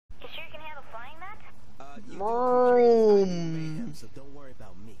Vroom. So don't worry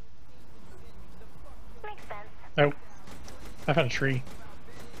about me. Makes sense. Oh, I found a tree.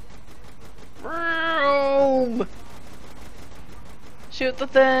 Vroom. Shoot the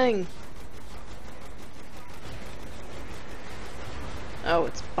thing. Oh,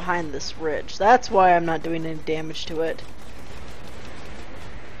 it's behind this ridge. That's why I'm not doing any damage to it.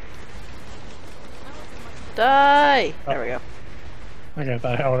 Die! Oh. There we go. Okay, I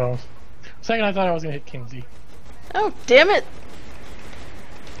thought I would. Second, I thought I was gonna hit Kinsey. Oh, damn it!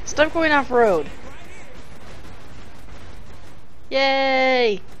 Stop going off road.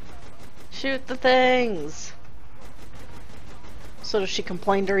 Yay! Shoot the things. So does she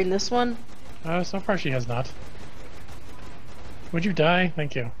complain during this one? So far she has not. Would you die?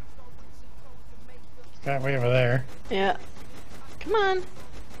 Thank you. Got way over there. Yeah. Come on.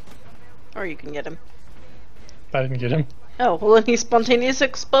 Or you can get him. I didn't get him. Oh, well then he spontaneously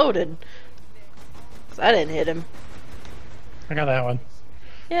exploded. 'Cause I didn't hit him. I got that one.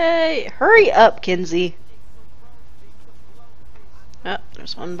 Yay! Hurry up, Kinsey. Oh,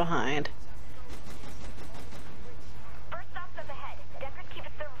 there's one behind. First stop's up ahead. Deckers keep a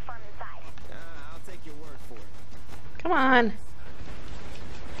server farm inside. I'll take your word for it. Come on.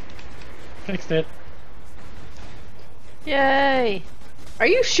 Fixed it. Yay! Are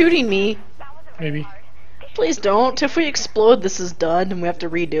you shooting me? That wasn't really Maybe. hard. Please don't. If we explode, this is done and we have to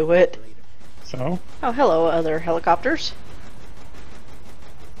redo it. So? Oh, hello, other helicopters.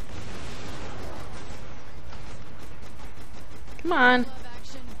 Come on.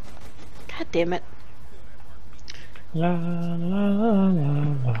 God damn it. La la la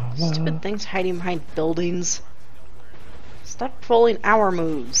la la. Stupid things hiding behind buildings. Stop pulling our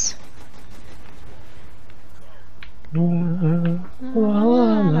moves. La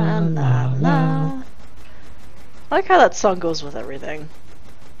la la la la. I like how that song goes with everything.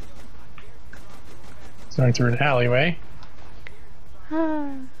 It's going through an alleyway.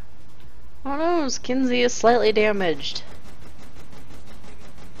 Oh no, Kinsey is slightly damaged.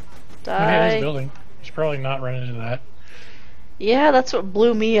 Oh, hey, there's a Die. building. Should probably not run into that. Yeah, that's what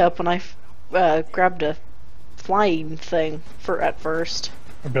blew me up when I grabbed a flying thing at first.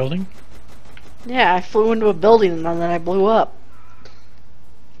 A building? Yeah, I flew into a building and then I blew up.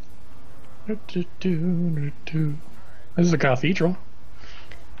 This is a cathedral.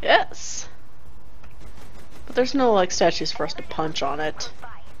 Yes. But there's no like statues for us to punch on it.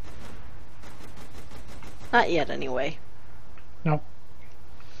 Not yet, anyway. Nope.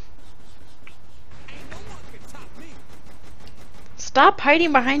 Stop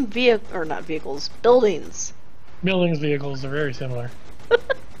hiding behind buildings. Buildings, vehicles are very similar.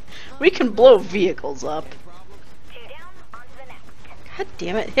 We can blow vehicles up. 2 down, on to the next. God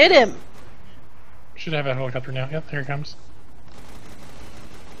damn it, hit him! Should have a helicopter now. Yep, here it comes.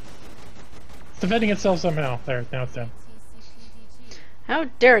 It's defending itself somehow. There, now it's dead. How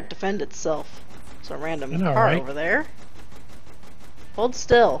dare it defend itself? There's a random I know, car right? over there. Hold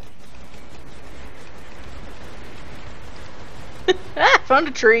still. Ah, found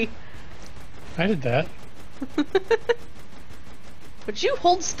a tree. I did that. Would you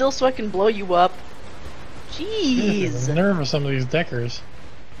hold still so I can blow you up? The Jeez. nerve of some of these deckers.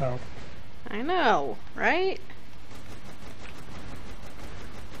 Oh. I know, right?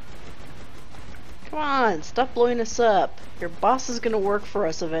 Come on, stop blowing us up. Your boss is gonna work for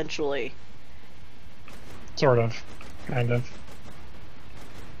us eventually. Sort of. Kind of.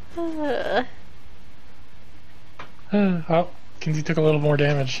 Oh, Kinsey took a little more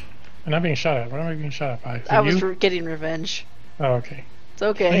damage. I'm not being shot at. What am I being shot at by? Is it I was you? getting revenge. Oh, okay. It's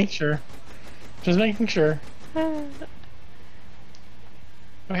okay. Making sure. Just making sure. Go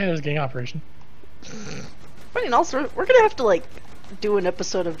ahead, it was a gang operation. I mean, also, we're gonna have to, like, do an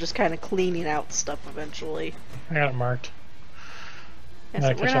episode of just kind of cleaning out stuff eventually. I got it marked. Yeah, so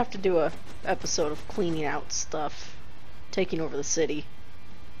Yeah, we're catch gonna up. have to do a episode of cleaning out stuff. Taking over the city.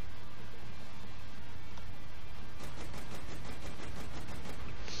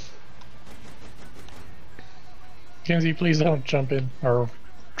 Kinsey, please don't jump in or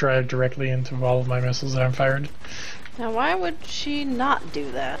drive directly into all of my missiles that I'm fired. Now, why would she not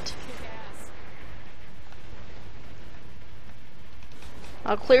do that?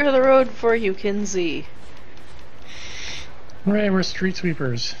 I'll clear the road for you, Kinsey. Hooray, we're street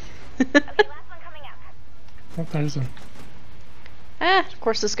sweepers. Okay, last one coming up. Oh, there's a... Ah, of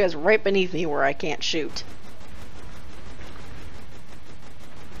course this guy's right beneath me where I can't shoot.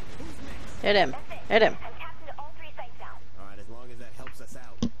 Hit him. Hit him. I'm tapped into all 3 sites now. Alright, as long as that helps us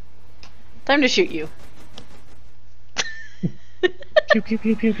out. Time to shoot you. Pew pew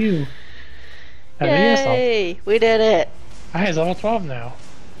pew pew pew. Yes, Yay! We did it. I have level 12 now.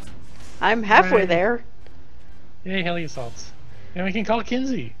 I'm halfway Hooray. there. Yay, heli assaults. And we can call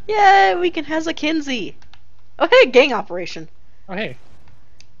Kinsey. Yay, we can has a Kinsey. Oh hey, gang operation. Oh, hey.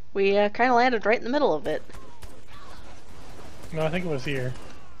 We kind of landed right in the middle of it. No, I think it was here.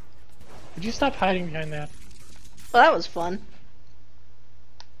 Would you stop hiding behind that? Well, that was fun.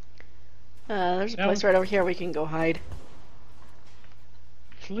 There's a That place was- right over here we can go hide.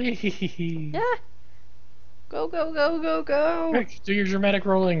 Flee. Yeah. Go, go, go, go, go. Quick, do your dramatic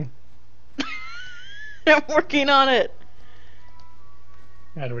rolling. I'm working on it.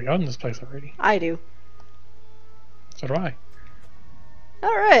 Yeah, do we own this place already? I do. So do I.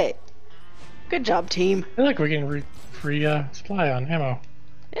 Alright. Good job, team. Hey, look, we can free supply on ammo.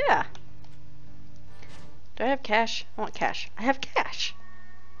 Yeah. Do I have cash? I want cash. I have cash.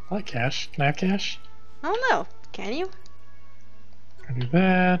 I like cash. Can I have cash? I don't know. Can you? I do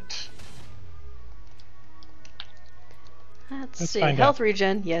that. Let's Let's see. find Health out.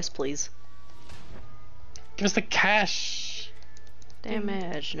 regen. Yes, please. Give us the cash.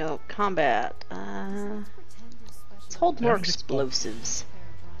 Damage. No. Combat. Let's hold more Damage. explosives.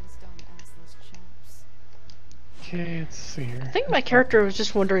 Okay, let's see here. I think my character was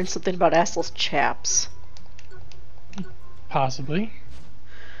just wondering something about assless chaps. Possibly.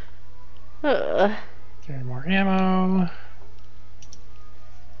 Uh, Okay, more ammo.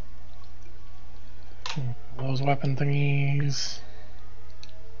 Those weapon thingies.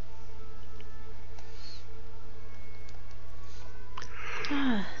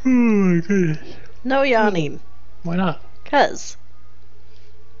 Oh my goodness. no yawning. Why not? Cuz.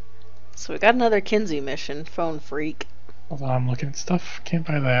 So we got another Kinsey mission. Phone freak. Hold on, I'm looking at stuff. Can't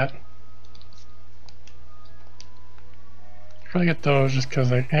buy that. Probably get those just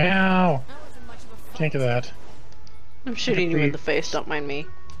because I. Ow! Can't get that. I'm shooting you in the face. Don't mind me.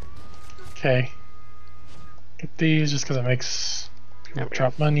 Okay. Get these just because it makes people There we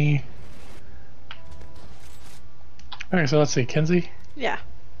drop money. Okay, so let's see. Kinsey? Yeah.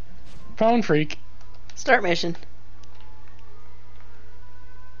 Phone freak. Start mission.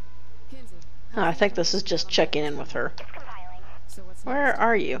 Oh, I think this is just checking in with her. It's compiling. Where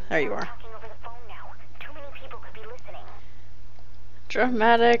are you? There you are. Talking over the phone now. Too many people could be listening.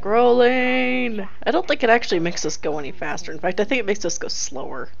 Dramatic rolling. I don't think it actually makes us go any faster. In fact, I think it makes us go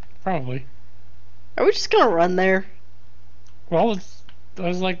slower. Probably. Are we just gonna run there? Well, I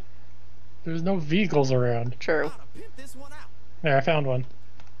was like, there's no vehicles around. True. Gotta pimp this one out. There, I found one.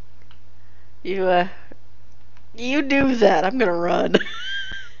 You do that. I'm gonna run.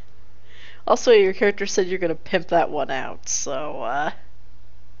 Also, your character said you're gonna pimp that one out, so, I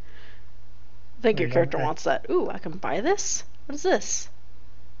think There your you go, character okay. wants that. Ooh, I can buy this? What is this?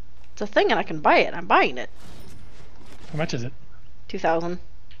 It's a thing and I can buy it. I'm buying it. How much is it? 2,000.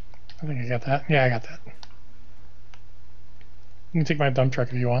 I think I got that. Yeah, I got that. You can take my dump truck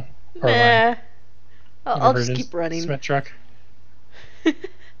if you want. Or Nah. mine. I'll Whatever just it is. keep running. Cement truck.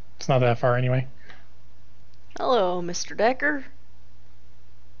 It's not that far anyway. Hello, Mr. Decker.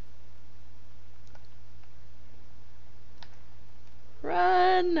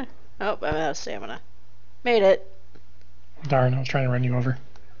 Run! Oh, I'm out of stamina. Made it. Darn, I was trying to run you over.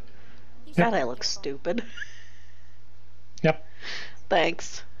 God, I look stupid. Yep.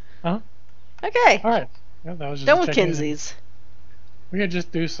 Thanks. Uh-huh. Okay. Alright. Yeah, that was just Done with checking in. Kinsey's. We could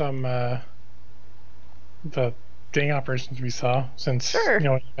just do some, the gang operations we saw, since, Sure. you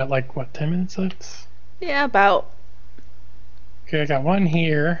know, you got like, what, 10 minutes left? Yeah, about. Okay, I got one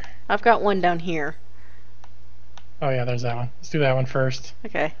here. I've got one down here. Oh yeah, there's that one. Let's do that one first.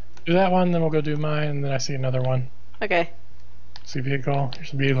 Okay. Do that one, then we'll go do mine, and then I see another one. Okay. See vehicle. There's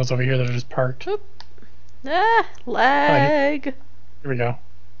some vehicles over here that are just parked. Oop. Ah, lag. Here we go.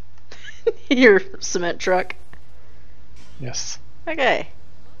 Your cement truck. Yes. Okay.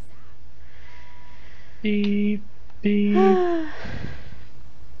 Beep, beep. Are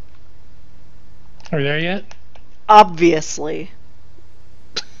we there yet? Obviously.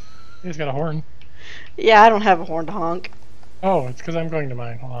 He's got a horn. Yeah, I don't have a horn to honk. Oh, it's because I'm going to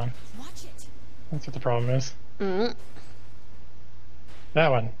mine. Hold on. Watch it. That's what the problem is. Mm. That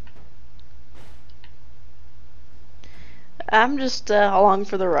one. I'm just along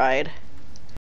for the ride.